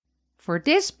For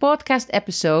this podcast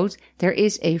episode, there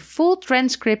is a full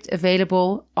transcript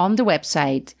available on the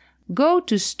website. Go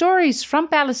to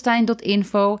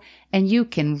storiesfrompalestine.info and you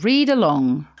can read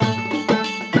along.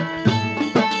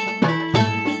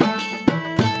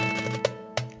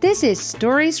 This is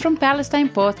Stories from Palestine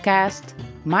podcast.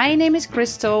 My name is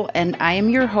Crystal and I am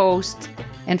your host.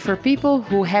 And for people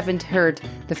who haven't heard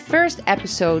the first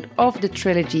episode of the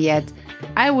trilogy yet,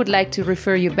 I would like to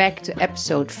refer you back to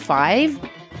episode 5.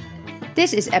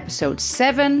 This is episode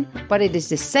 7, but it is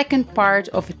the second part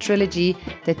of a trilogy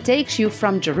that takes you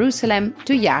from Jerusalem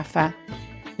to Jaffa.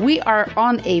 We are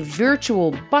on a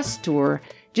virtual bus tour.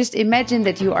 Just imagine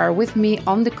that you are with me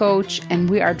on the coach and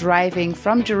we are driving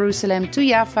from Jerusalem to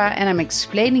Jaffa and I'm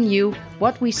explaining you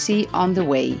what we see on the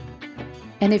way.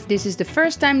 And if this is the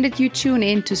first time that you tune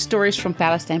in to Stories from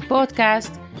Palestine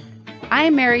podcast, I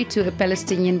am married to a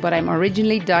Palestinian, but I'm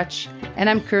originally Dutch, and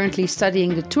I'm currently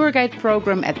studying the tour guide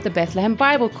program at the Bethlehem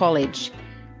Bible College.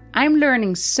 I'm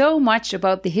learning so much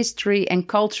about the history and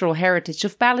cultural heritage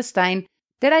of Palestine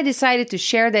that I decided to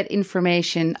share that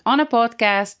information on a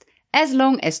podcast as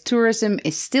long as tourism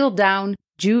is still down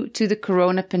due to the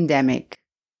corona pandemic.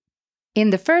 In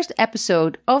the first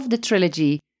episode of the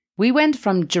trilogy, we went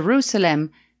from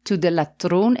Jerusalem to the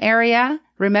Latroun area.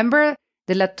 Remember,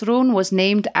 the Latroun was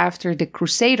named after the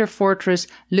Crusader fortress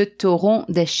Le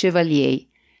Torrent des Chevaliers.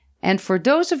 And for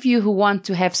those of you who want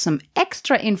to have some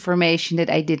extra information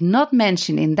that I did not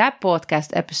mention in that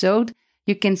podcast episode,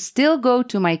 you can still go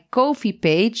to my Ko-fi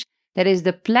page. That is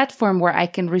the platform where I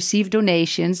can receive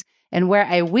donations and where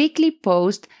I weekly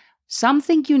post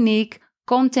something unique,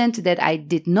 content that I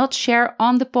did not share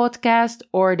on the podcast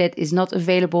or that is not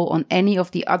available on any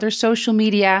of the other social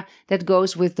media that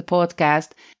goes with the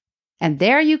podcast. And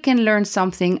there you can learn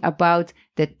something about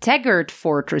the Taggart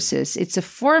fortresses. It's a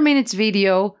 4-minute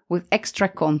video with extra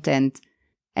content.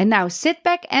 And now sit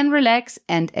back and relax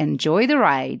and enjoy the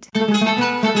ride.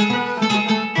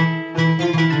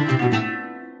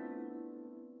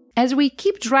 As we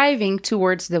keep driving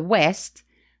towards the west,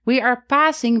 we are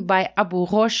passing by Abu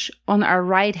Rosh on our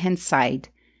right-hand side.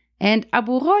 And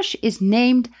Abu Rosh is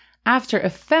named after a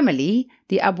family,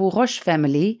 the Abu Rosh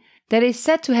family, that is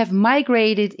said to have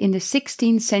migrated in the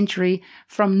 16th century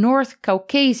from North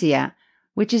Caucasia,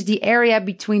 which is the area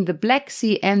between the Black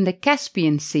Sea and the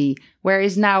Caspian Sea, where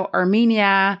is now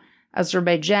Armenia,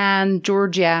 Azerbaijan,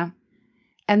 Georgia.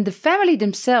 And the family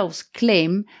themselves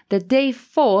claim that they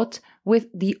fought with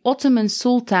the Ottoman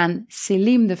Sultan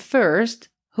Selim I,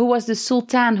 who was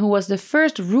the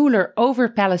first ruler over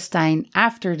Palestine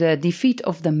after the defeat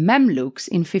of the Mamluks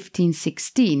in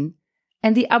 1516.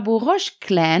 And the Abu Rosh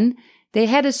clan, they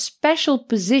had a special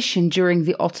position during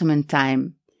the Ottoman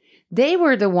time. They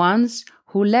were the ones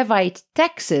who levied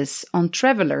taxes on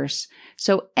travelers.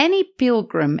 So any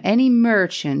pilgrim, any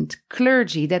merchant,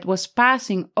 clergy that was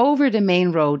passing over the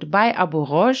main road by Abu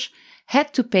Rosh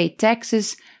had to pay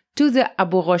taxes to the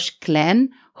Abu Rosh clan,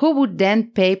 who would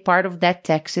then pay part of that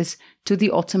taxes to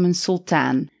the Ottoman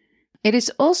Sultan. It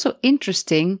is also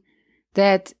interesting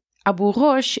that Abu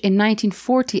Rosh in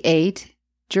 1948,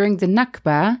 during the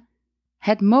Nakba,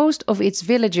 had most of its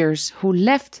villagers who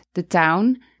left the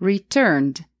town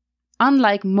returned,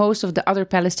 unlike most of the other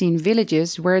Palestinian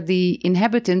villages where the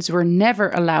inhabitants were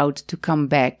never allowed to come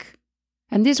back.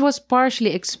 And this was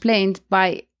partially explained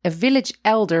by a village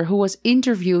elder who was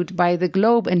interviewed by the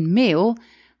Globe and Mail,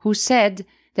 who said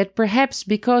that perhaps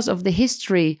because of the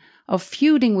history of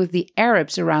feuding with the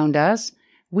Arabs around us,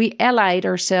 we allied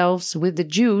ourselves with the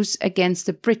Jews against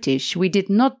the British. We did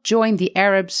not join the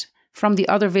Arabs from the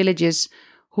other villages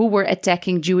who were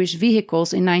attacking Jewish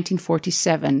vehicles in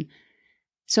 1947.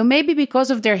 So maybe because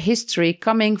of their history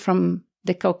coming from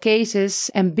the Caucasus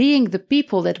and being the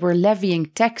people that were levying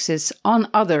taxes on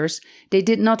others, they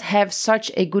did not have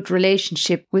such a good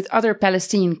relationship with other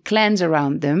Palestinian clans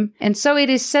around them. And so it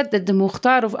is said that the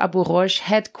Mukhtar of Abu Rosh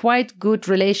had quite good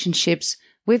relationships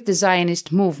with the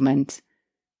Zionist movement.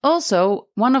 Also,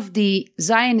 one of the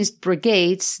Zionist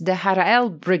brigades, the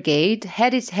Hara'el Brigade,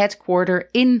 had its headquarters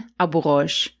in Abu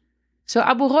Rosh. So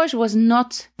Abu Rosh was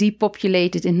not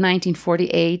depopulated in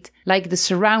 1948 like the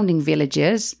surrounding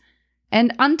villages.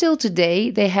 And until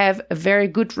today, they have a very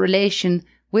good relation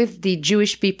with the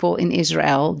Jewish people in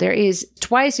Israel. There is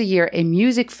twice a year a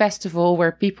music festival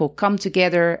where people come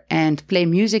together and play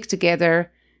music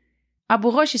together. Abu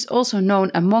Rosh is also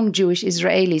known among Jewish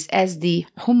Israelis as the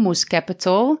hummus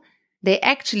capital. They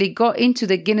actually got into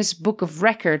the Guinness Book of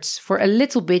Records for a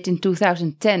little bit in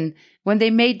 2010 when they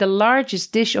made the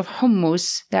largest dish of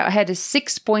hummus that had a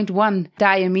 6.1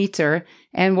 diameter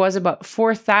and was about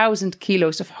 4,000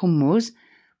 kilos of hummus.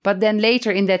 But then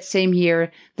later in that same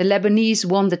year, the Lebanese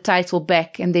won the title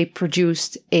back and they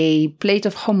produced a plate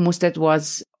of hummus that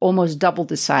was almost double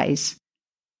the size.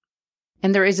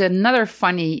 And there is another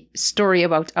funny story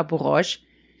about Abu Rosh.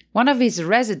 One of his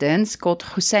residents, called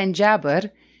Hussein Jaber,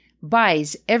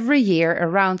 buys every year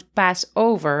around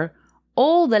Passover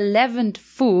all the leavened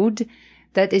food,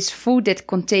 that is food that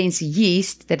contains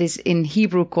yeast, that is in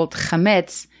Hebrew called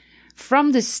chametz,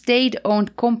 from the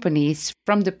state-owned companies,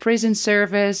 from the prison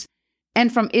service,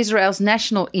 and from Israel's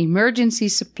national emergency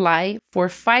supply for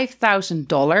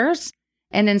 $5,000,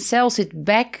 and then sells it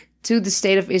back to the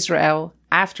state of Israel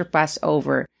after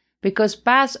Passover. Because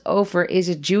Passover is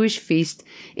a Jewish feast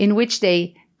in which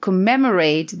they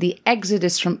commemorate the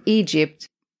exodus from Egypt,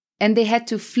 and they had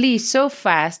to flee so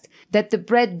fast that the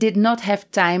bread did not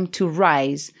have time to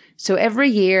rise. So every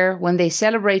year when they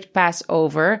celebrate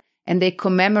Passover and they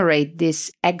commemorate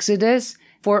this exodus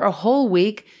for a whole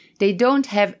week, they don't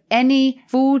have any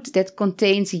food that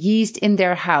contains yeast in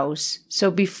their house. So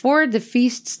before the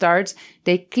feast starts,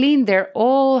 they clean their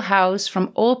whole house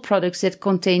from all products that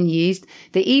contain yeast.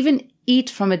 They even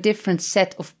eat from a different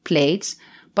set of plates.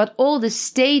 But all the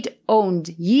state-owned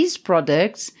yeast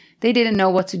products, they didn't know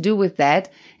what to do with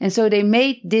that. And so they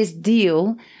made this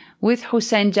deal with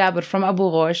Hussein Jaber from Abu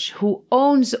Rosh, who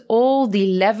owns all the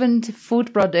leavened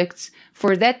food products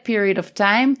for that period of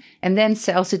time and then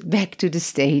sells it back to the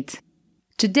state.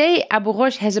 Today, Abu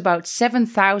Rosh has about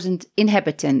 7,000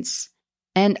 inhabitants.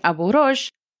 And Abu Rosh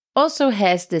also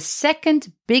has the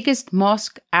second biggest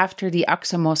mosque after the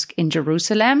Aqsa Mosque in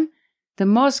Jerusalem. The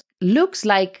mosque looks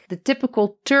like the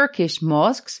typical Turkish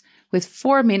mosques with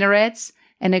 4 minarets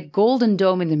and a golden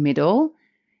dome in the middle.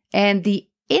 And the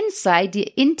inside,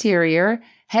 the interior,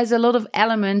 has a lot of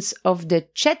elements of the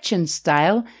Chechen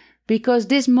style because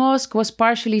this mosque was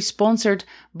partially sponsored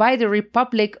by the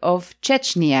Republic of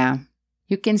Chechnya.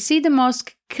 You can see the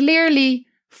mosque clearly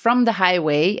from the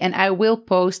highway, and I will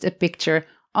post a picture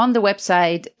on the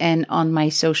website and on my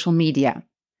social media.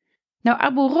 Now,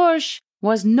 Abu Rosh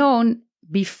was known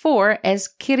before as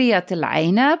Kiryat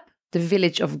al-Aynab, the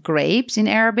village of grapes in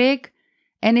Arabic,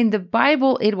 and in the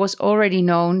Bible it was already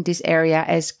known, this area,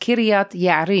 as Kiryat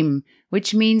Yarim,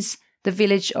 which means the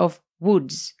village of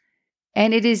woods.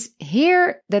 And it is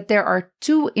here that there are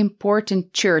 2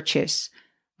 important churches.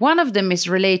 One of them is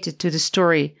related to the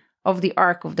story of the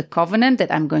Ark of the Covenant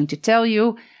that I'm going to tell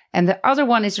you, and the other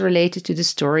one is related to the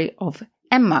story of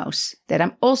Emmaus that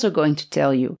I'm also going to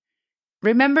tell you.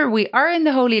 Remember, we are in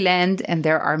the Holy Land and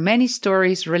there are many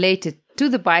stories related to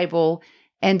the Bible,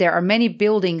 and there are many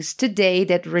buildings today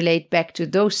that relate back to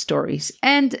those stories.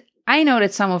 And I know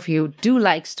that some of you do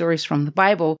like stories from the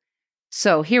Bible,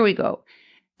 so here we go.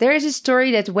 There is a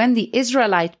story that when the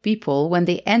Israelite people, when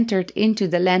they entered into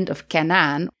the land of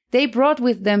Canaan, they brought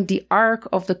with them the Ark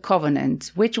of the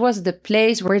Covenant, which was the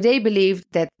place where they believed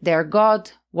that their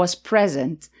God was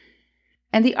present.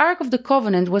 And the Ark of the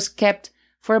Covenant was kept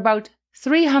for about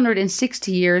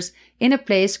 360 years in a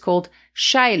place called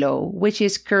Shiloh, which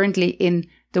is currently in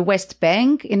the West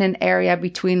Bank, in an area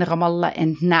between Ramallah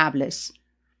and Nablus.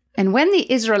 And when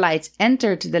the Israelites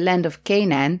entered the land of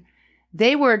Canaan,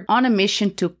 they were on a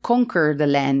mission to conquer the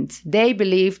land. They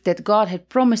believed that God had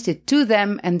promised it to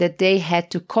them and that they had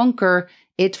to conquer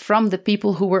it from the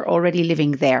people who were already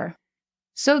living there.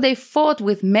 So they fought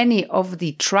with many of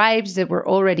the tribes that were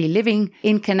already living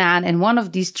in Canaan, and one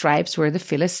of these tribes were the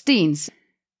Philistines.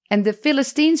 And the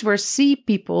Philistines were sea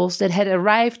peoples that had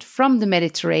arrived from the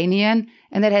Mediterranean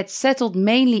and that had settled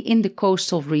mainly in the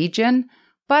coastal region,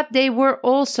 but they were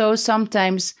also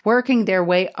sometimes working their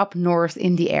way up north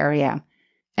in the area.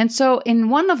 And so in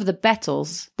one of the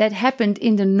battles that happened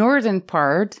in the northern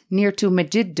part, near to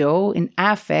Megiddo in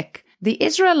Afek, the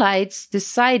Israelites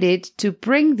decided to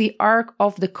bring the Ark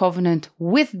of the Covenant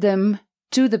with them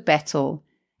to the battle.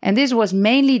 And this was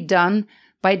mainly done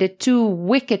by the 2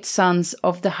 wicked sons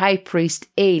of the high priest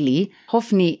Eli,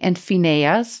 Hophni and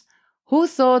Phinehas, who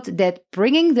thought that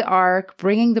bringing the Ark,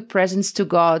 bringing the presents to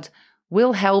God,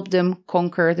 will help them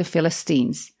conquer the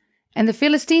Philistines. And the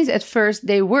Philistines at first,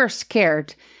 they were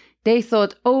scared. They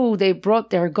thought, oh, they brought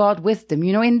their God with them.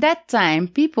 You know, in that time,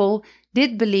 people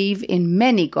did believe in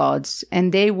many gods,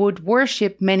 and they would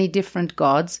worship many different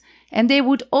gods, and they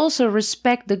would also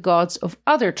respect the gods of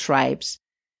other tribes.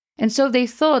 And so they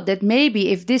thought that maybe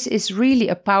if this is really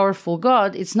a powerful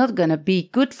God, it's not going to be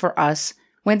good for us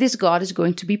when this God is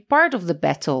going to be part of the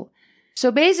battle.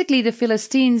 So basically the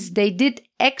Philistines, they did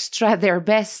extra their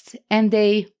best and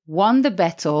they won the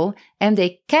battle and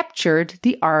they captured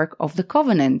the Ark of the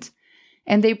Covenant.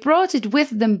 And they brought it with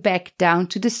them back down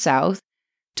to the south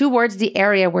towards the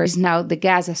area where is now the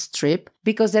Gaza Strip,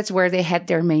 because that's where they had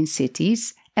their main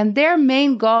cities. And their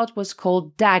main god was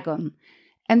called Dagon.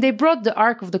 And they brought the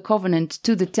Ark of the Covenant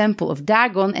to the temple of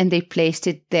Dagon and they placed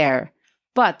it there.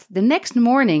 But the next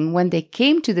morning, when they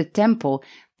came to the temple,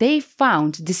 they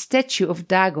found the statue of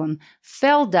Dagon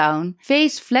fell down,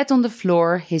 face flat on the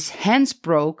floor, his hands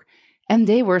broke, and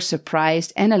they were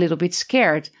surprised and a little bit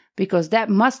scared, because that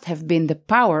must have been the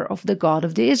power of the God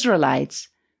of the Israelites.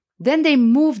 Then they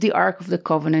moved the Ark of the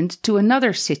Covenant to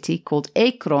another city called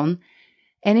Ekron,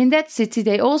 and in that city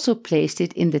they also placed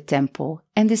it in the temple.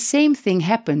 And the same thing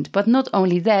happened, but not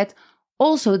only that,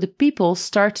 also the people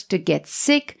started to get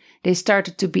sick, they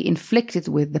started to be inflicted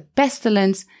with the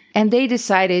pestilence, and they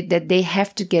decided that they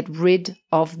have to get rid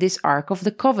of this Ark of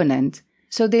the Covenant.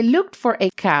 So they looked for a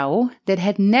cow that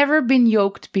had never been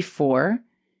yoked before,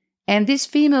 and this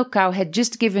female cow had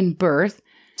just given birth.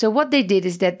 So what they did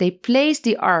is that they placed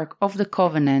the Ark of the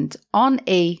Covenant on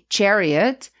a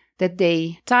chariot that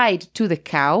they tied to the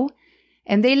cow,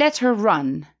 and they let her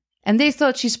run. And they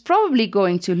thought she's probably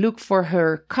going to look for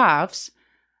her calves,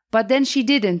 but then she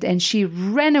didn't, and she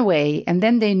ran away. And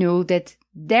then they knew that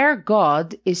their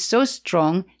God is so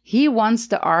strong, he wants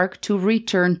the ark to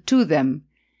return to them.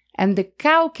 And the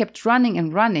cow kept running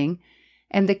and running,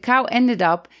 and the cow ended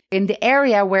up in the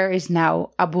area where is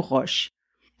now Abu Rosh.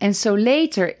 And so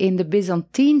later in the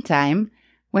Byzantine time,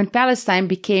 when Palestine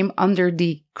became under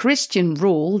the Christian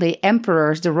rule,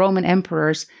 the Roman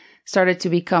emperors started to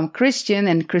become Christian,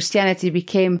 and Christianity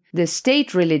became the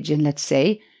state religion, let's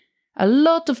say. A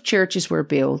lot of churches were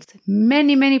built.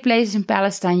 Many places in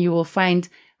Palestine you will find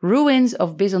ruins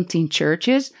of Byzantine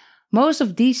churches. Most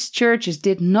of these churches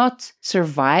did not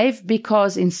survive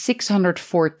because in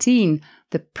 614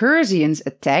 the Persians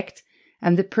attacked,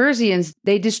 and the Persians,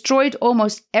 they destroyed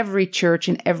almost every church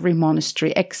and every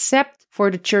monastery except for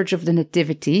the Church of the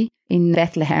Nativity in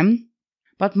Bethlehem.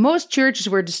 But most churches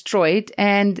were destroyed,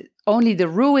 and only the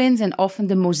ruins and often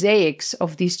the mosaics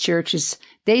of these churches,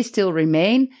 they still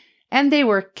remain. And they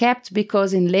were kept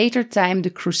because in later time the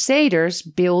Crusaders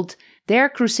built their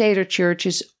Crusader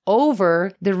churches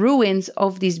over the ruins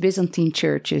of these Byzantine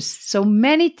churches. So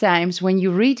many times when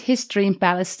you read history in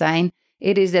Palestine,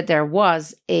 it is that there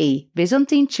was a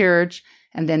Byzantine church,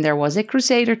 and then there was a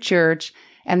Crusader church,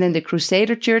 and then the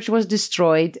Crusader church was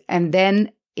destroyed, and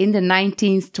then in the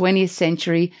 19th, 20th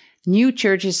century, new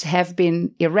churches have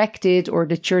been erected or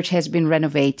the church has been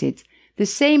renovated. The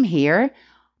same here.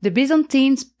 The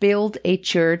Byzantines built a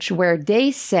church where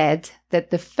they said that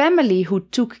the family who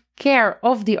took care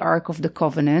of the Ark of the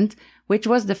Covenant, which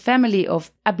was the family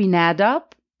of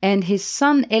Abinadab and his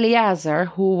son Eleazar,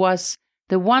 who was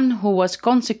the one who was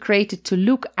consecrated to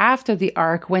look after the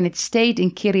Ark when it stayed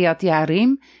in Kiryat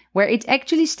Yarim, where it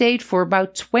actually stayed for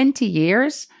about 20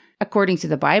 years, according to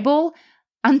the Bible,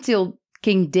 until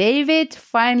King David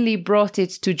finally brought it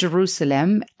to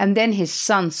Jerusalem, and then his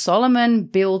son Solomon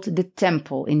built the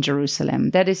temple in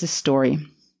Jerusalem. That is the story.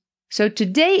 So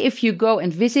today, if you go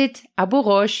and visit Abu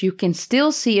Rosh, you can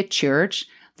still see a church.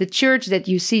 The church that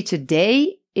you see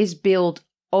today is built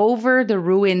over the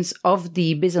ruins of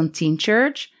the Byzantine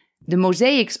church. The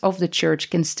mosaics of the church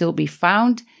can still be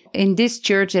found in this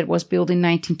church that was built in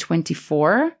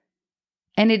 1924.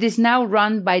 And it is now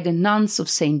run by the nuns of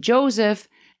St. Joseph,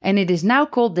 and it is now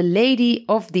called the Lady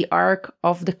of the Ark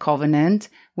of the Covenant,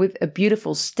 with a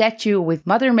beautiful statue with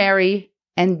Mother Mary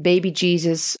and baby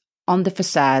Jesus on the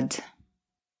facade.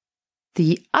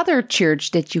 The other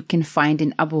church that you can find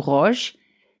in Abu Rosh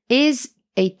is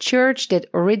a church that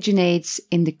originates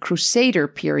in the Crusader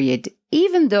period,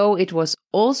 even though it was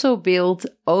also built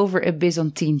over a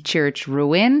Byzantine church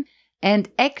ruin. And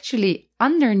actually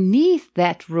underneath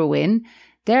that ruin,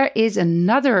 there is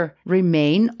another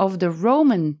remain of the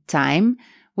Roman time,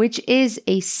 which is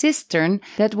a cistern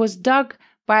that was dug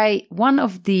by one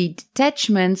of the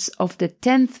detachments of the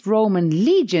 10th Roman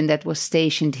Legion that was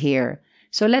stationed here.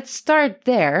 So let's start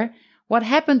there. What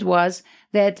happened was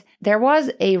that there was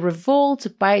a revolt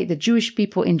by the Jewish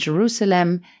people in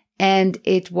Jerusalem, and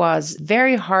it was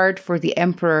very hard for the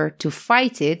emperor to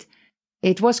fight it.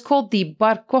 It was called the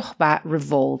Bar Kokhba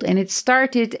revolt, and it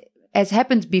started, as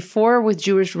happened before with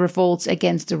Jewish revolts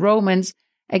against the Romans,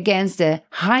 against the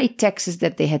high taxes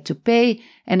that they had to pay,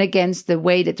 and against the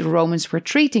way that the Romans were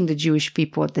treating the Jewish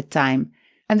people at the time.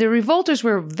 And the revolters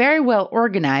were very well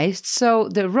organized, so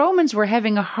the Romans were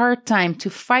having a hard time to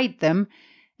fight them,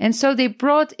 and so they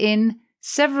brought in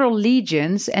several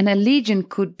legions, and a legion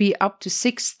could be up to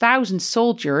 6,000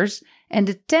 soldiers, and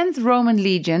the 10th Roman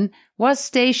Legion was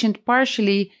stationed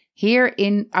partially here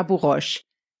in Abu Rosh.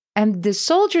 And the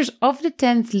soldiers of the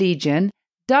 10th Legion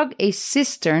dug a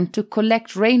cistern to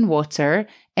collect rainwater,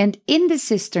 and in the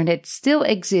cistern that still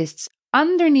exists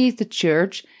underneath the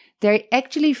church, they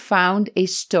actually found a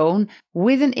stone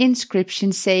with an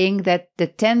inscription saying that the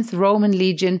 10th Roman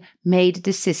legion made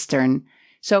the cistern.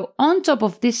 So on top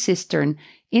of this cistern,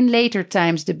 in later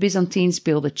times, the Byzantines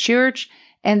built a church,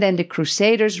 and then the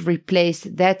Crusaders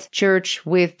replaced that church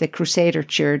with the Crusader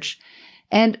church.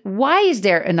 And why is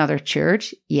there another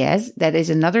church? Yes, that is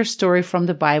another story from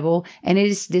the Bible, and it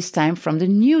is this time from the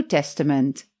New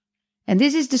Testament. And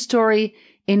this is the story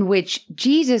in which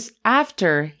Jesus,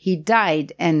 after he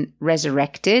died and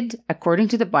resurrected, according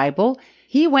to the Bible,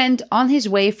 he went on his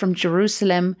way from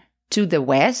Jerusalem to the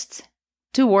west,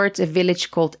 towards a village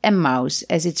called Emmaus,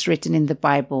 as it's written in the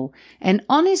Bible. And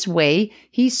on his way,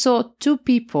 he saw two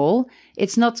people.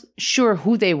 It's not sure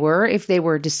who they were, if they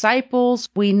were disciples.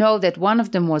 We know that one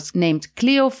of them was named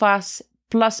Cleophas,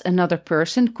 plus another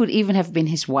person, could even have been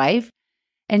his wife.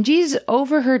 And Jesus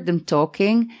overheard them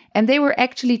talking, and they were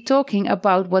actually talking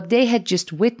about what they had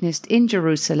just witnessed in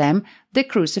Jerusalem, the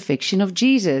crucifixion of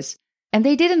Jesus. And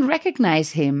they didn't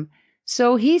recognize him.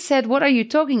 So he said, "What are you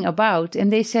talking about?" And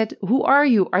they said, "Who are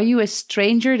you? Are you a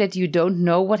stranger that you don't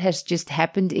know what has just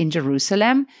happened in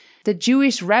Jerusalem? The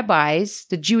Jewish rabbis,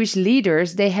 the Jewish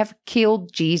leaders, they have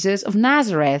killed Jesus of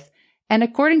Nazareth. And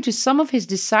according to some of his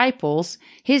disciples,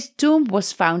 his tomb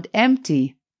was found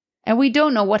empty. And we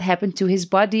don't know what happened to his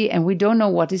body, and we don't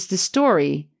know what is the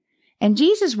story." And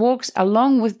Jesus walks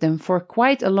along with them for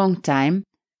quite a long time,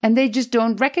 and they just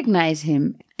don't recognize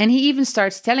him. And he even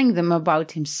starts telling them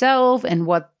about himself and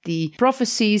what the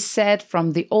prophecies said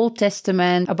from the Old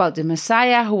Testament about the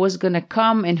Messiah who was going to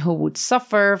come and who would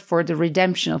suffer for the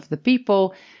redemption of the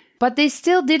people. But they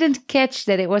still didn't catch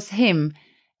that it was him.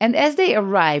 And as they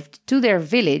arrived to their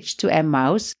village, to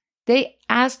Emmaus, they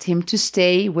asked him to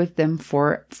stay with them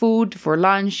for food, for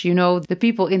lunch. You know, the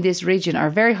people in this region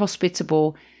are very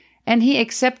hospitable. And he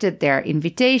accepted their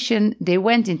invitation. They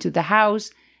went into the house.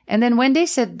 And then when they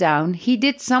sat down, he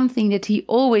did something that he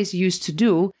always used to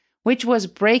do, which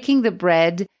was breaking the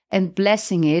bread and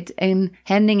blessing it and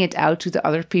handing it out to the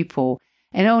other people.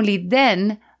 And only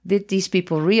then did these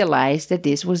people realize that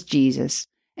this was Jesus.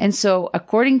 And so,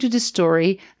 according to the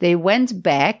story, they went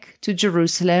back to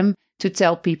Jerusalem to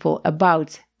tell people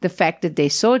about the fact that they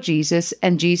saw Jesus,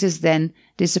 and Jesus then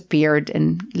disappeared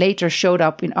and later showed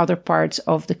up in other parts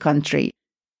of the country.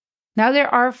 Now,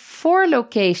 there are 4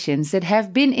 locations that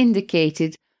have been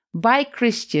indicated by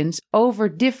Christians over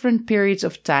different periods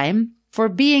of time for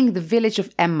being the village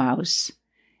of Emmaus.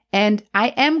 And I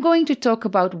am going to talk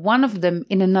about one of them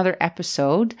in another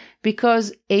episode,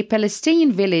 because a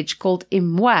Palestinian village called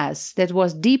Imwas that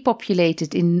was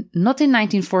depopulated not in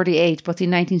 1948, but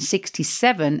in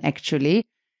 1967 actually,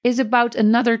 is about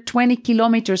another 20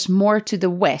 kilometers more to the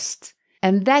west.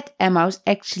 And that Emmaus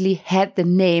actually had the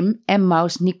name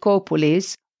Emmaus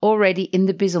Nicopolis already in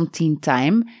the Byzantine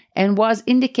time, and was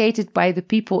indicated by the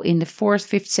people in the 4th,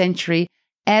 5th century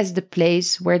as the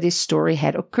place where this story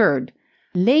had occurred.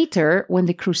 Later, when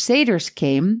the Crusaders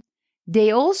came, they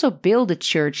also built a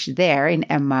church there in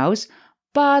Emmaus,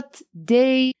 but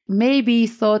they maybe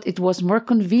thought it was more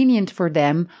convenient for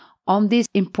them on this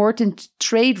important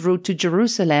trade route to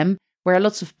Jerusalem, where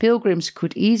lots of pilgrims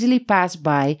could easily pass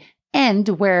by, and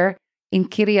where in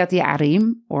Kiryat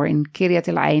Ye'arim, or in Kiryat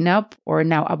El-Ainab, or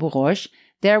now Abu Rosh,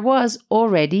 there was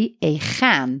already a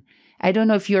Khan. I don't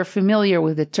know if you're familiar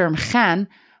with the term Khan,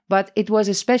 but it was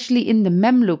especially in the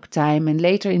Memluk time and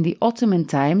later in the Ottoman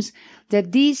times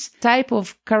that these type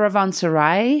of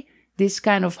caravanserai, this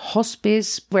kind of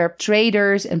hospice where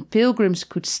traders and pilgrims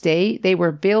could stay, they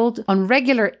were built on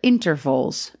regular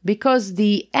intervals, because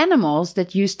the animals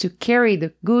that used to carry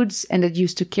the goods and that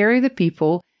used to carry the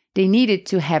people, they needed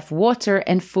to have water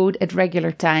and food at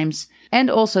regular times, and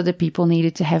also the people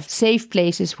needed to have safe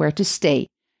places where to stay.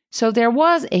 So there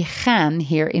was a Khan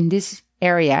here in this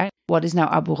area, what is now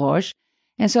Abu Rosh,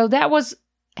 and so that was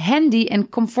handy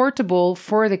and comfortable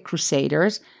for the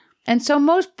Crusaders. And so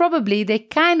most probably they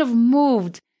kind of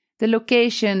moved the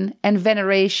location and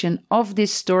veneration of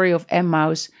this story of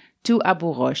Emmaus to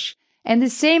Abu Rosh. And the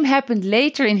same happened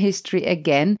later in history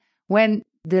again, when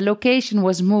the location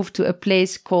was moved to a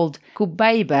place called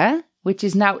Qubayba, which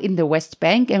is now in the West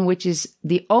Bank, and which is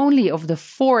the only of the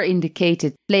 4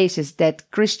 indicated places that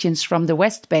Christians from the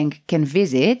West Bank can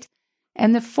visit.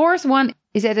 And the 4th one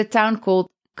is at a town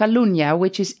called Kalunya,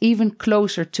 which is even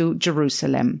closer to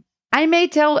Jerusalem. I may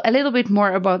tell a little bit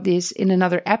more about this in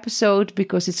another episode,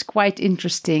 because it's quite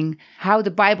interesting how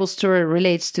the Bible story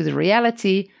relates to the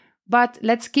reality. But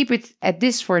let's keep it at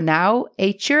this for now.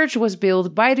 A church was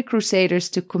built by the Crusaders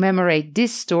to commemorate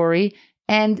this story,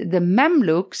 And the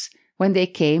Mamluks, when they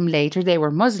came later, they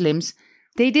were Muslims.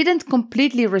 They didn't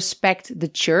completely respect the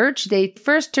church. They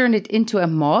first turned it into a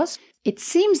mosque. It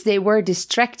seems they were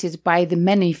distracted by the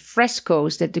many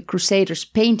frescoes that the Crusaders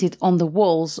painted on the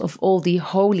walls of all the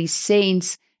holy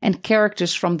saints and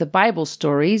characters from the Bible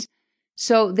stories.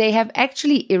 So they have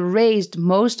actually erased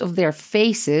most of their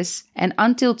faces. And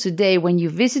until today, when you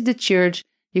visit the church,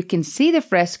 you can see the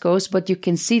frescoes, but you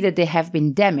can see that they have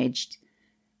been damaged.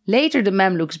 Later, the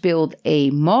Mamluks built a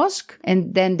mosque,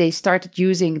 and then they started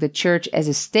using the church as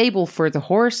a stable for the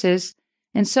horses.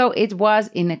 And so it was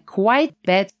in a quite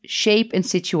bad shape and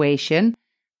situation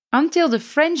until the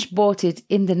French bought it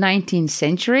in the 19th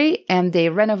century and they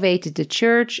renovated the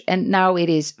church, and now it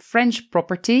is French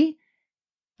property.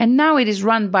 And now it is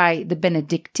run by the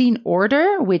Benedictine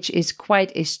order, which is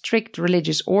quite a strict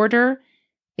religious order.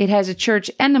 It has a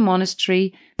church and a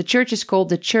monastery. The church is called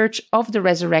the Church of the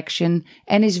Resurrection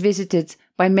and is visited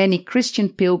by many Christian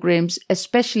pilgrims,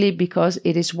 especially because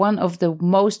it is one of the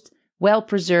most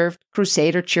well-preserved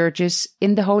Crusader churches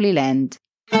in the Holy Land.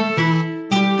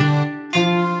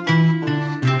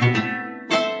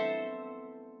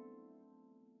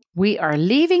 We are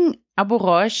leaving Abu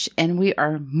Rosh and we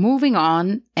are moving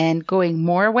on and going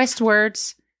more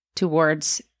westwards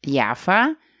towards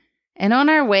Jaffa. And on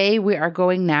our way, we are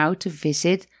going now to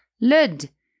visit Lud.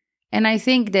 And I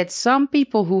think that some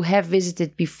people who have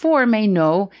visited before may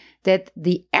know that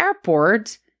the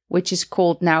airport, which is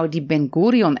called now the Ben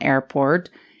Gurion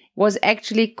Airport, was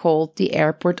actually called the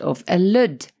airport of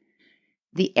El-Lud.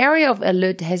 The area of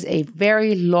El-Lud has a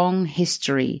very long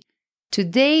history.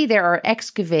 Today there are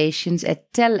excavations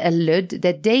at Tel El-Lud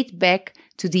that date back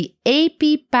to the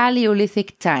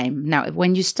Epi-Paleolithic time. Now,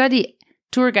 when you study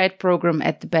tour guide program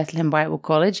at the Bethlehem Bible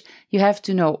College, you have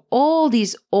to know all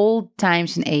these old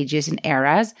times and ages and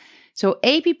eras. So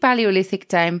Epi-Paleolithic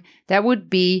time, that would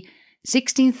be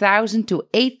 16,000 to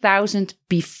 8,000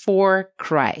 before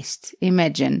Christ.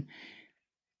 Imagine.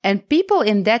 And people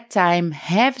in that time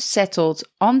have settled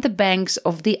on the banks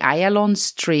of the Ayalon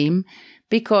stream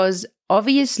because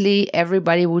obviously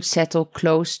everybody would settle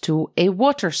close to a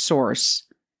water source.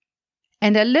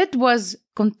 And El-Lud was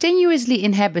continuously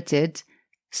inhabited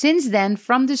since then,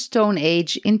 from the Stone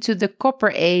Age into the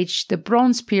Copper Age, the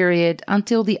Bronze period,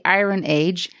 until the Iron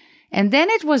Age. And then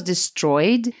it was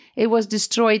destroyed. It was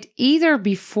destroyed either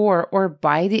before or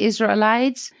by the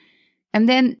Israelites. And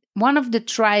then one of the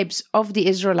tribes of the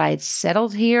Israelites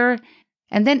settled here.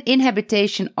 And then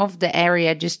inhabitation of the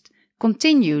area just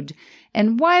continued.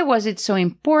 And why was it so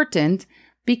important?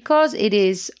 Because it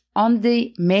is on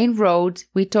the main road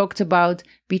we talked about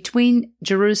between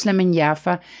Jerusalem and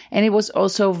Jaffa. And it was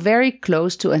also very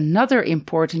close to another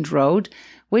important road,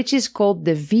 which is called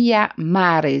the Via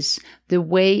Maris, the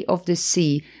Way of the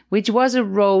Sea, which was a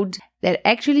road that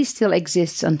actually still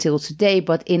exists until today,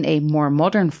 but in a more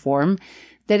modern form,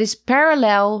 that is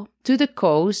parallel to the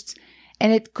coast,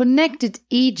 and it connected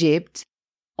Egypt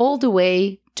all the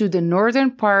way to the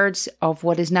northern parts of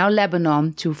what is now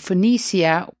Lebanon, to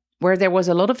Phoenicia, where there was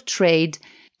a lot of trade,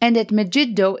 and at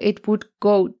Megiddo it would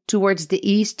go towards the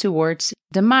east, towards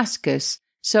Damascus.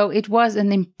 So it was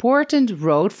an important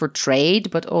road for trade,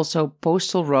 but also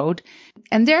postal road,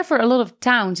 and therefore a lot of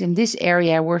towns in this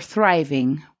area were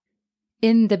thriving.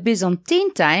 In the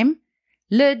Byzantine time,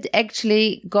 Lud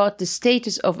actually got the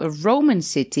status of a Roman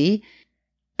city,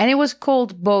 and it was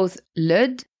called both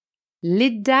Lud,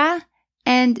 Lydda,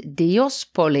 and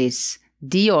Diospolis.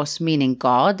 Dios meaning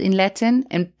God in Latin,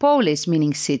 and polis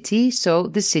meaning city, so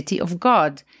the city of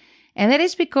God. And that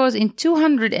is because in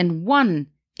 201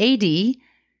 AD,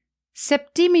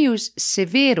 Septimius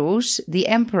Severus, the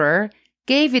emperor,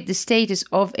 gave it the status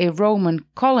of a Roman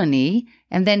colony,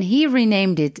 and then he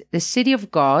renamed it the City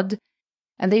of God,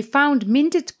 and they found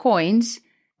minted coins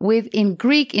with in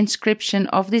Greek inscription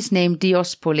of this name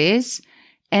Diospolis,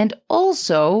 and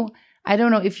also, I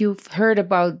don't know if you've heard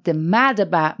about the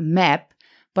Madaba map,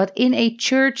 but in a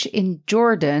church in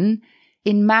Jordan,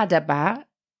 in Madaba,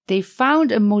 they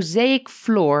found a mosaic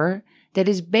floor that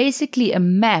is basically a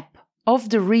map of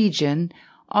the region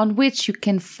on which you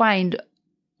can find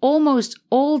almost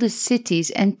all the cities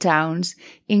and towns,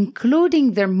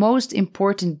 including their most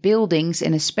important buildings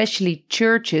and especially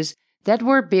churches that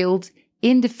were built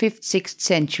in the 5th, 6th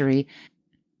century.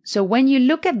 So when you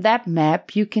look at that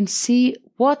map, you can see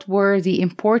what were the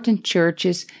important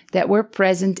churches that were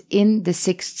present in the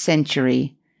 6th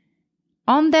century.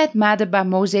 On that Madaba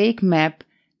mosaic map,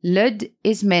 Lud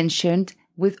is mentioned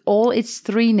with all its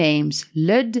three names,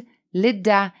 Lud,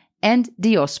 Lydda, and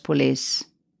Diospolis.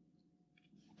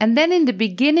 And then in the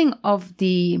beginning of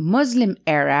the Muslim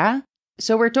era,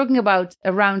 So we're talking about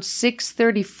around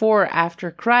 634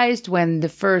 after Christ when the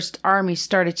first army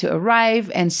started to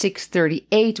arrive, and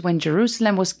 638 when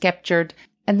Jerusalem was captured.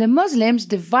 And the Muslims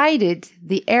divided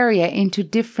the area into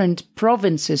different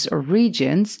provinces or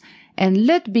regions, and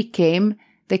Lud became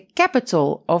the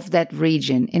capital of that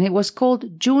region, and it was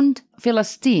called Jund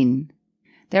Philistine.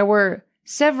 There were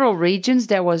several regions.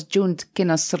 There was Jund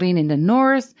Kinasrin in the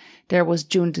north, there was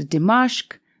Jund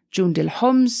Dimashq, Jund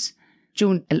al-Homs,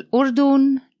 Jund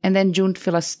al-Urdun, and then Jund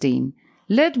Philistine.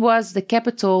 Lud was the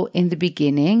capital in the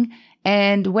beginning,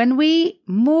 and when we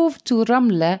moved to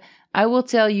Ramle, I will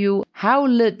tell you how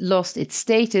Lud lost its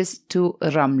status to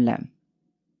Ramle.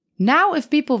 Now, if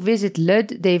people visit Lud,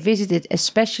 they visit it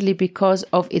especially because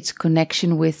of its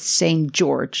connection with St.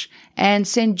 George. And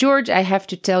St. George, I have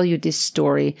to tell you this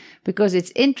story because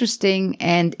it's interesting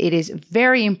and it is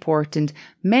very important.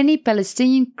 Many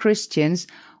Palestinian Christians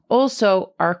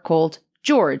also are called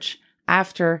George,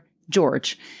 after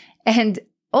George. And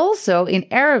also in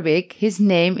Arabic, his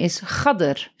name is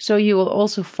Khadr. So you will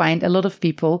also find a lot of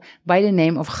people by the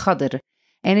name of Khadr.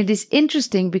 And it is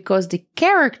interesting because the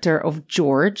character of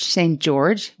George, St.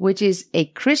 George, which is a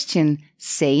Christian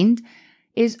saint,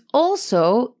 is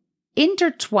also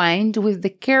intertwined with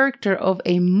the character of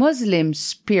a Muslim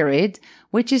spirit,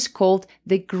 which is called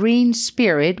the green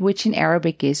spirit, which in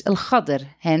Arabic is Al-Khadr,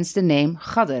 hence the name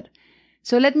Khadr.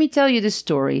 So let me tell you the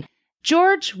story.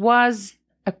 George was,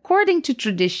 according to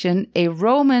tradition, a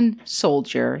Roman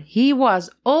soldier. He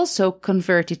was also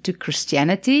converted to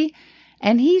Christianity,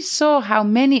 and he saw how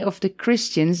many of the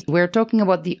Christians, we're talking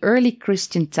about the early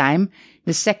Christian time,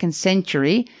 the 2nd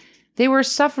century, they were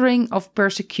suffering of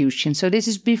persecution. So this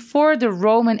is before the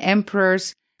Roman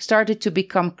emperors started to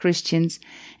become Christians.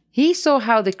 He saw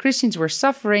how the Christians were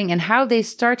suffering and how they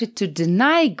started to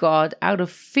deny God out of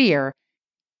fear.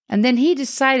 And then he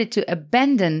decided to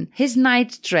abandon his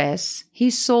night dress.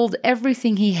 He sold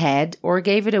everything he had or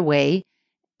gave it away.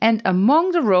 And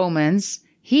among the Romans,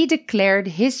 he declared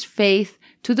his faith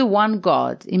to the one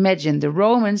God. Imagine the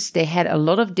Romans, they had a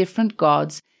lot of different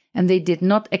gods and they did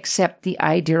not accept the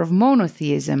idea of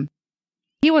monotheism.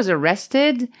 He was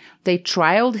arrested, they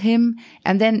trialed him,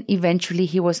 and then eventually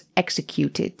he was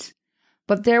executed.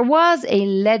 But there was a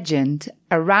legend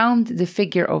around the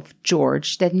figure of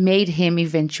George that made him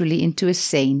eventually into a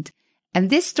saint. And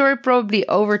this story probably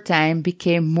over time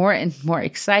became more and more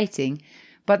exciting.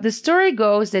 But the story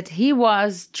goes that he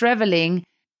was traveling,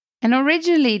 and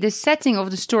originally the setting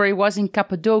of the story was in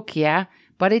Cappadocia,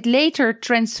 but it later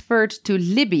transferred to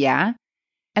Libya.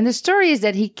 And the story is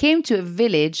that he came to a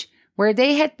village where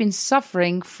they had been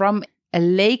suffering from a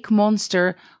lake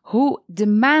monster who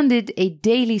demanded a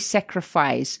daily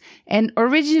sacrifice. And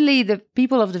originally the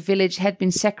people of the village had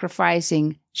been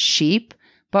sacrificing sheep,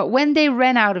 but when they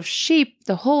ran out of sheep,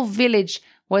 the whole village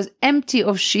was empty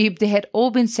of sheep. They had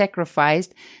all been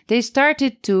sacrificed. They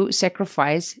started to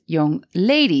sacrifice young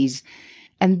ladies.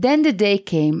 And then the day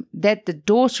came that the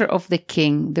daughter of the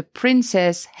king, the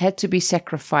princess, had to be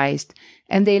sacrificed.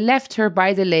 And they left her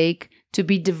by the lake to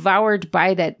be devoured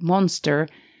by that monster.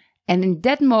 And in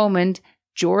that moment,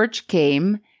 George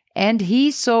came and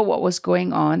he saw what was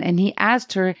going on and he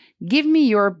asked her, "Give me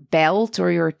your belt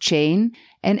or your chain."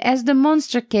 And as the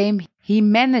monster came, he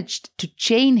managed to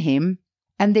chain him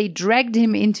and they dragged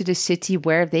him into the city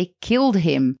where they killed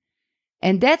him.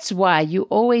 And that's why you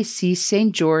always see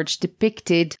St. George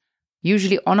depicted,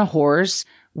 usually on a horse,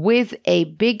 with a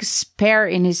big spear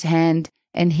in his hand,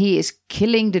 and he is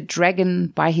killing the dragon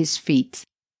by his feet.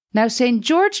 Now, St.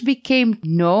 George became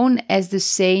known as the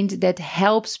saint that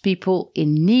helps people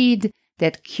in need,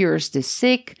 that cures the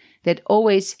sick, that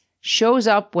always shows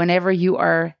up whenever you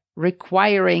are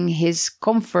requiring his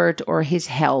comfort or his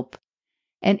help.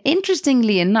 And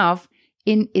interestingly enough,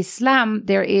 in Islam,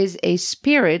 there is a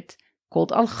spirit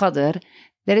called Al-Khadr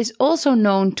that is also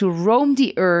known to roam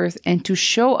the earth and to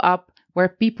show up where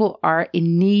people are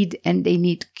in need and they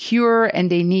need cure and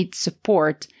they need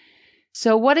support.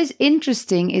 So what is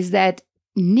interesting is that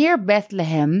near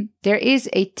Bethlehem, there is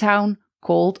a town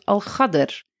called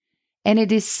Al-Khadr. And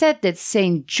it is said that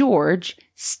St. George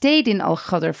stayed in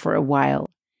Al-Khadr for a while.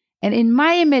 And in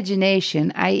my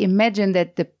imagination, I imagine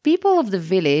that the people of the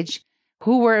village,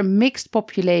 who were a mixed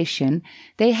population,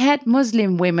 they had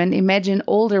Muslim women, imagine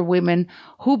older women,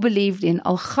 who believed in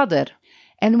Al-Khadr.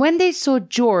 And when they saw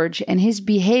George and his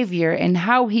behavior and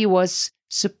how he was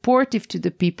supportive to the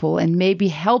people and maybe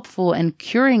helpful and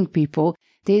curing people,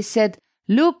 they said,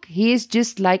 "Look, he is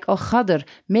just like Al-Khadr.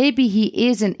 Maybe he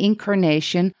is an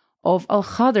incarnation of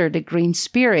Al-Khadr, the green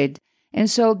spirit." And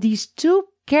so these two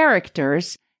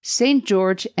characters St.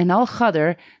 George and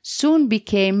Al-Ghadr soon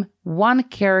became one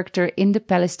character in the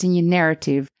Palestinian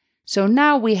narrative. So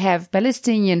now we have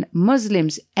Palestinian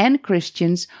Muslims and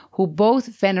Christians who both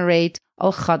venerate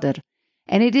Al-Ghadr.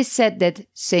 And it is said that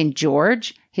St.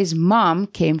 George, his mom,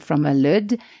 came from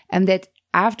Lud, and that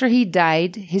after he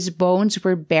died, his bones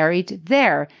were buried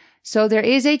there. So there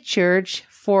is a church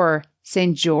for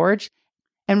St. George.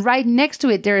 And right next to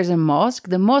it, there is a mosque.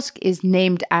 The mosque is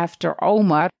named after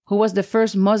Omar, who was the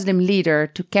first Muslim leader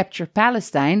to capture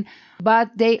Palestine.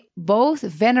 But they both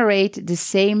venerate the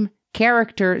same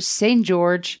character, St.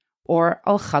 George or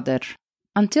Al-Ghadr.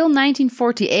 Until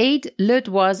 1948, Lud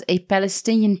was a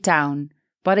Palestinian town.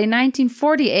 But in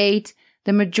 1948,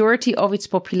 the majority of its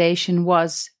population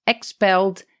was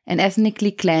expelled and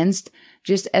ethnically cleansed,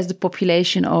 just as the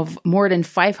population of more than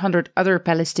 500 other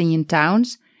Palestinian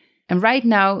towns. And right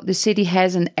now, the city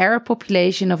has an Arab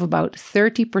population of about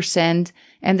 30%,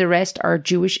 and the rest are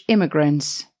Jewish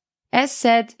immigrants. As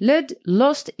said, Lud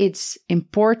lost its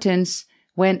importance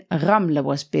when Ramle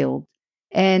was built.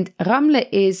 And Ramle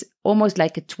is almost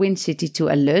like a twin city to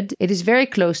Lud. It is very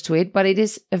close to it, but it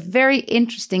is a very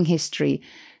interesting history.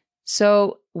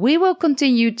 So we will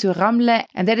continue to Ramle,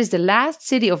 and that is the last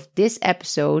city of this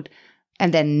episode.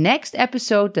 And then next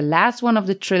episode, the last one of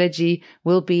the trilogy,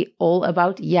 will be all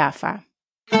about Jaffa.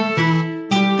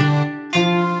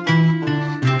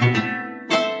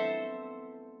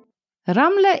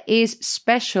 Ramle is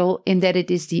special in that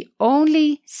it is the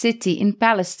only city in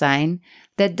Palestine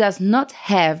that does not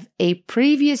have a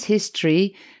previous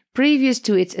history previous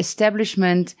to its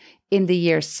establishment in the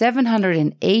year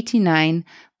 789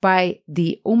 by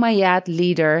the Umayyad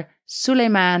leader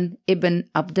Suleiman ibn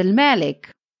Abd al-Malik.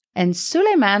 And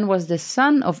Suleiman was the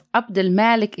son of Abd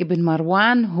al-Malik ibn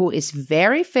Marwan, who is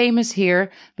very famous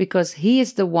here because he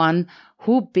is the one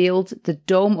who built the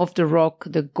Dome of the Rock,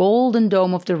 the Golden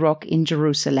Dome of the Rock in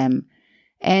Jerusalem.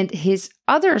 And his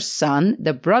other son,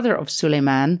 the brother of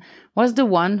Suleiman, was the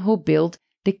one who built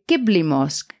the Qibli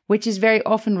Mosque, which is very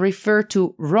often referred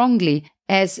to wrongly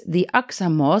as the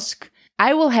Aqsa Mosque.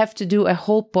 I will have to do a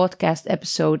whole podcast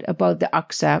episode about the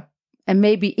Aqsa, and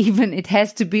maybe even it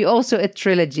has to be also a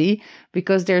trilogy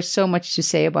because there's so much to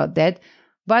say about that.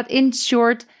 But in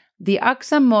short, the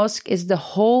Aqsa Mosque is the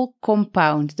whole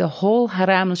compound, the whole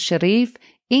Haram al-Sharif,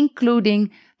 including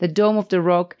the Dome of the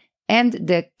Rock and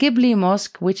the Qibli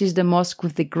Mosque, which is the mosque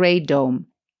with the grey dome.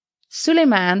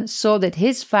 Suleiman saw that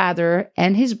his father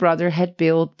and his brother had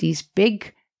built these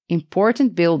big,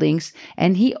 important buildings,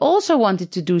 and he also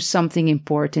wanted to do something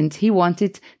important. He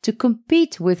wanted to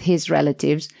compete with his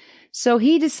relatives. So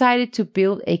he decided to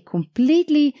build a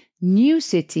completely new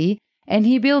city, and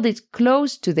he built it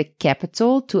close to the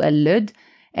capital, to Lud,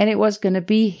 and it was going to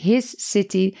be his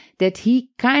city that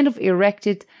he kind of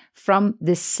erected from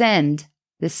the sand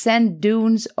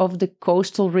dunes of the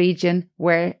coastal region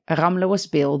where Ramle was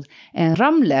built. And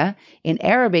Ramle, in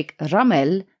Arabic,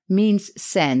 Ramel, means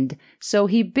sand. So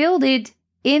he built it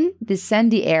in the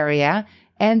sandy area.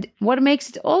 And what makes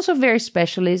it also very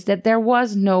special is that there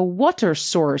was no water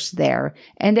source there.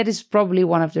 And that is probably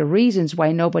one of the reasons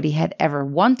why nobody had ever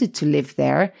wanted to live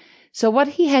there. So what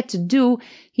he had to do,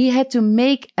 he had to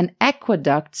make an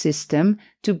aqueduct system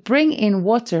to bring in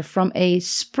water from a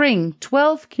spring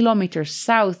 12 kilometers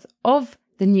south of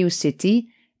the new city.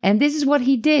 And this is what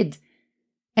he did.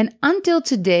 And until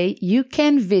today, you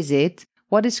can visit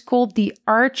what is called the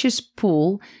Arches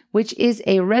Pool, which is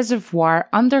a reservoir,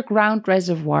 underground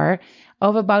reservoir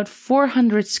of about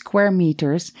 400 square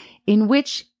meters, in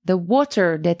which the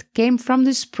water that came from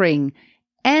the spring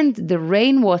and the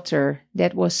rainwater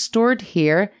that was stored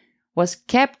here was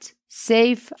kept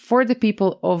safe for the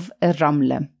people of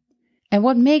Ramle. And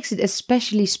what makes it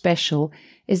especially special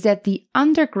is that the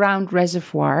underground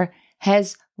reservoir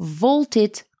has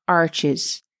vaulted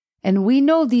arches. And we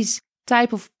know these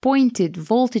type of pointed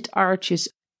vaulted arches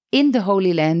in the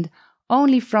Holy Land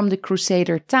only from the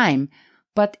Crusader time.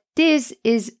 But this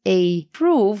is a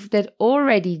proof that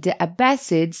already the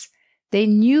Abbasids, they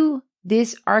knew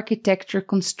this architecture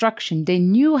construction. They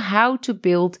knew how to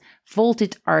build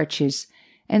vaulted arches.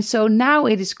 And so now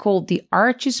it is called the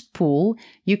Arches Pool.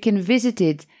 You can visit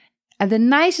it. And the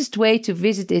nicest way to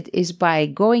visit it is by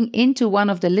going into one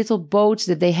of the little boats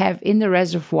that they have in the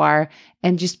reservoir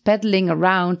and just paddling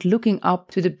around, looking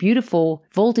up to the beautiful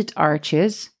vaulted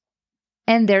arches.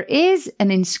 And there is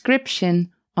an inscription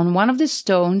on one of the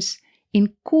stones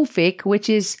in Kufik, which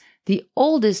is the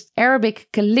oldest Arabic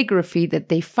calligraphy that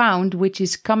they found, which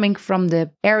is coming from the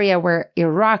area where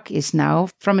Iraq is now,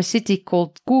 from a city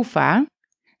called Kufa,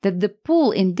 that the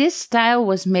pool in this style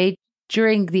was made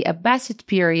during the Abbasid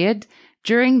period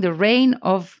during the reign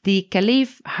of the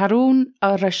Caliph Harun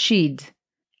al-Rashid.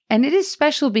 And it is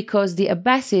special because the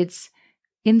Abbasids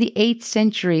in the 8th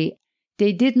century,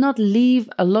 they did not leave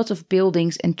a lot of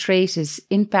buildings and traces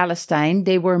in Palestine.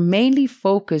 They were mainly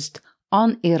focused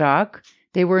on Iraq.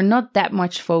 They were not that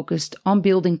much focused on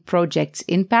building projects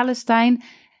in Palestine.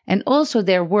 And also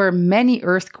there were many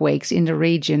earthquakes in the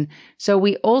region. So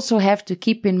we also have to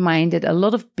keep in mind that a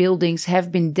lot of buildings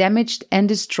have been damaged and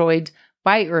destroyed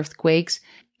by earthquakes,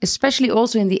 especially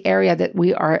also in the area that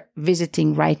we are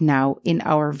visiting right now in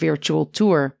our virtual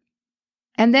tour.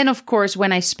 And then, of course,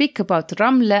 when I speak about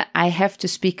Ramle, I have to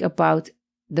speak about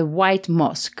the White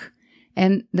Mosque.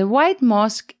 And the White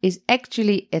Mosque is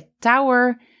actually a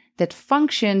tower that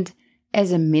functioned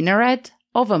as a minaret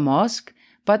of a mosque,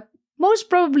 but most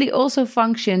probably also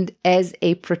functioned as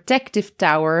a protective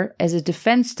tower, as a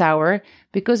defense tower,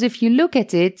 because if you look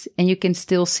at it, and you can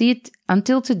still see it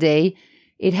until today,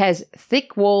 it has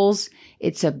thick walls,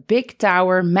 it's a big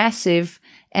tower, massive,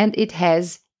 and it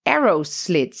has arrow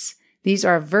slits. These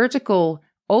are vertical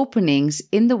openings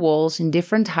in the walls in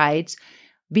different heights,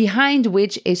 behind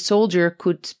which a soldier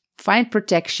could find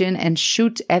protection and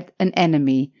shoot at an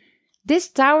enemy. This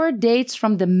tower dates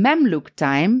from the Mamluk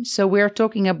time, so we're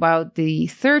talking about the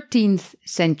 13th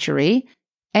century,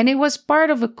 and it was part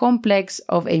of a complex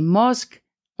of a mosque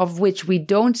of which we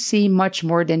don't see much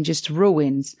more than just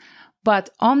ruins. But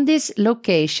on this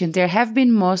location, there have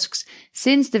been mosques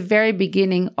since the very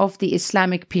beginning of the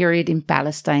Islamic period in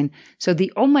Palestine. So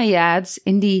the Umayyads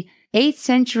in the 8th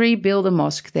century built a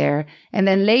mosque there. And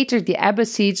then later the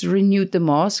Abbasids renewed the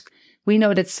mosque. We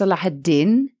know that Salah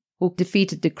ad-Din, who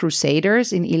defeated the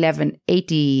Crusaders in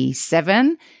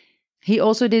 1187, he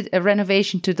also did a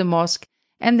renovation to the mosque.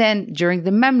 And then during the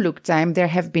Mamluk time, there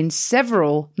have been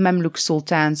several Mamluk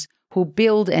sultans who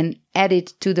built and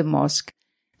added to the mosque.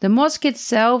 The mosque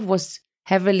itself was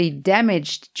heavily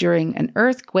damaged during an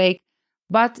earthquake,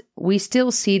 but we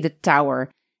still see the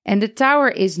tower. And the tower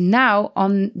is now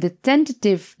on the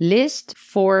tentative list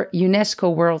for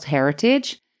UNESCO World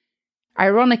Heritage.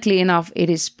 Ironically enough,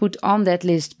 it is put on that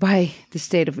list by the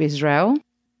State of Israel.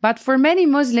 But for many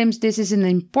Muslims, this is an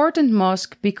important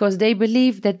mosque because they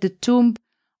believe that the tomb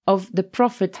of the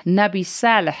Prophet Nabi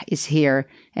Saleh is here,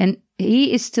 and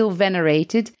he is still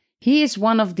venerated. He is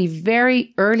one of the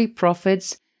very early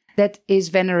prophets that is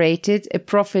venerated, a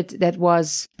prophet that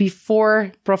was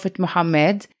before Prophet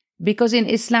Muhammad, because in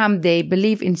Islam they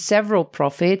believe in several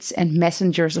prophets and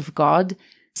messengers of God.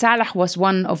 Saleh was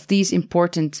one of these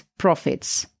important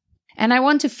prophets. And I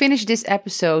want to finish this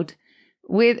episode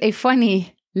with a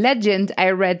funny legend I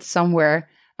read somewhere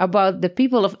about the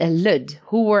people of El-Lud,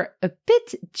 who were a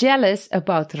bit jealous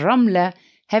about Ramle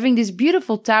having this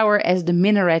beautiful tower as the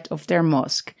minaret of their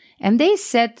mosque. And they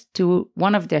said to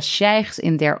one of their sheikhs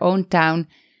in their own town,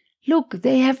 "Look,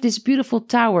 they have this beautiful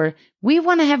tower. We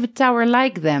want to have a tower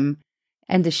like them."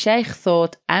 And the sheikh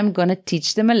thought, "I'm going to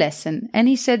teach them a lesson." And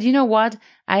he said, "You know what?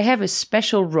 I have a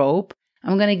special rope.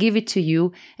 I'm going to give it to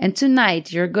you. And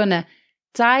tonight you're going to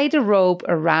tie the rope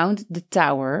around the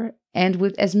tower. And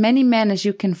with as many men as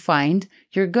you can find,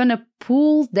 you're going to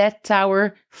pull that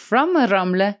tower from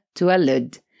Ramle to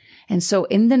El-Lud." And so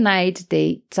in the night,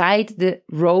 they tied the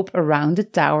rope around the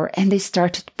tower and they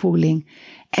started pulling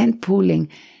and pulling.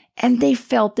 And they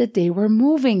felt that they were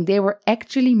moving. They were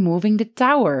actually moving the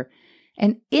tower.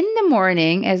 And in the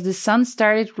morning, as the sun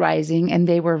started rising and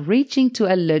they were reaching to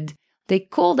El-Lud, they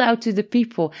called out to the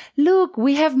people, "Look,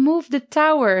 we have moved the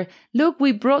tower. Look,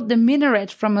 we brought the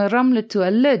minaret from Ramle to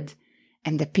El-Lud."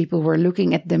 And the people were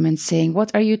looking at them and saying,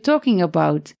 "What are you talking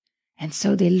about?" And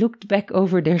so they looked back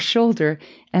over their shoulder,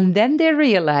 and then they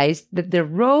realized that the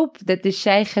rope that the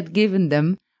sheikh had given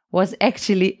them was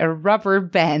actually a rubber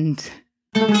band.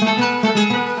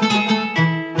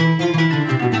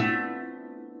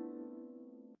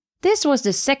 This was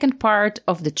the second part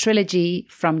of the trilogy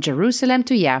From Jerusalem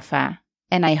to Jaffa,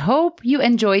 and I hope you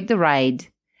enjoyed the ride.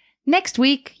 Next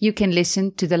week, you can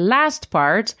listen to the last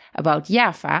part about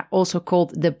Jaffa, also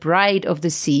called the Bride of the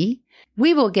Sea.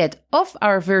 We will get off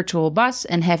our virtual bus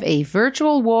and have a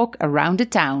virtual walk around the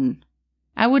town.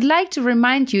 I would like to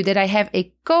remind you that I have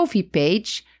a Ko-fi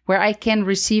page where I can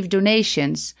receive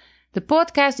donations. The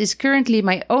podcast is currently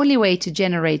my only way to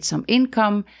generate some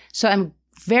income, so I'm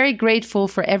very grateful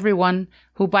for everyone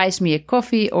who buys me a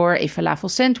coffee or a falafel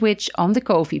sandwich on the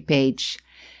Ko-fi page.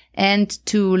 And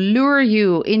to lure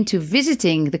you into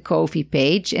visiting the Ko-fi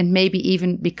page and maybe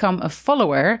even become a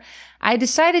follower, I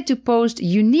decided to post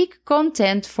unique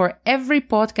content for every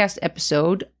podcast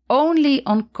episode only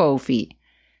on Ko-fi.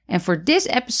 And for this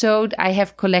episode, I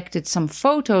have collected some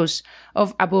photos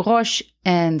of Abu Rosh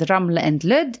and Ramle and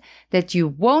Lud that you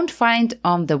won't find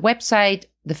on the website,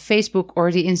 the Facebook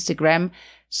or the Instagram.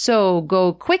 So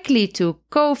go quickly to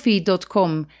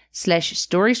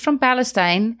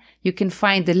ko-fi.com/storiesfrompalestine. You can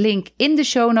find the link in the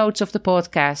show notes of the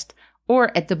podcast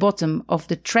or at the bottom of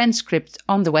the transcript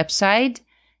on the website.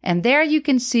 And there you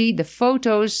can see the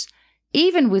photos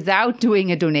even without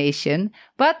doing a donation.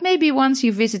 But maybe once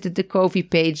you visited the Ko-fi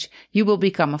page, you will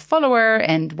become a follower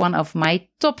and one of my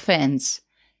top fans.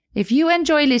 If you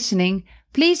enjoy listening,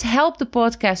 please help the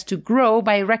podcast to grow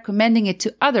by recommending it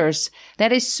to others.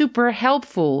 That is super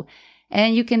helpful.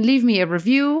 And you can leave me a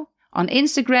review on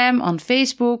Instagram, on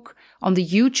Facebook, on the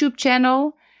YouTube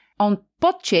channel, on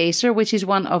Podchaser, which is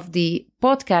one of the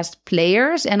podcast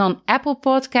players, and on Apple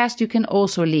Podcast, you can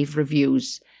also leave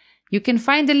reviews. You can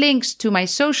find the links to my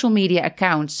social media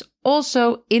accounts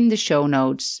also in the show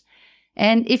notes.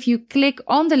 And if you click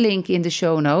on the link in the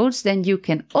show notes, then you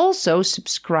can also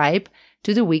subscribe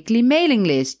to the weekly mailing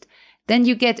list. Then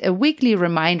you get a weekly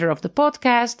reminder of the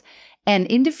podcast. And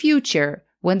in the future,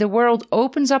 when the world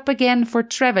opens up again for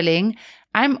traveling,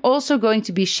 I'm also going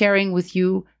to be sharing with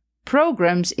you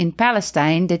programs in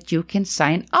Palestine that you can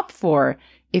sign up for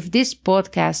if this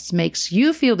podcast makes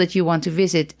you feel that you want to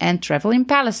visit and travel in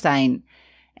Palestine.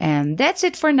 And that's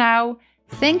it for now.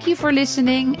 Thank you for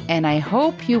listening, and I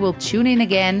hope you will tune in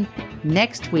again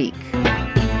next week.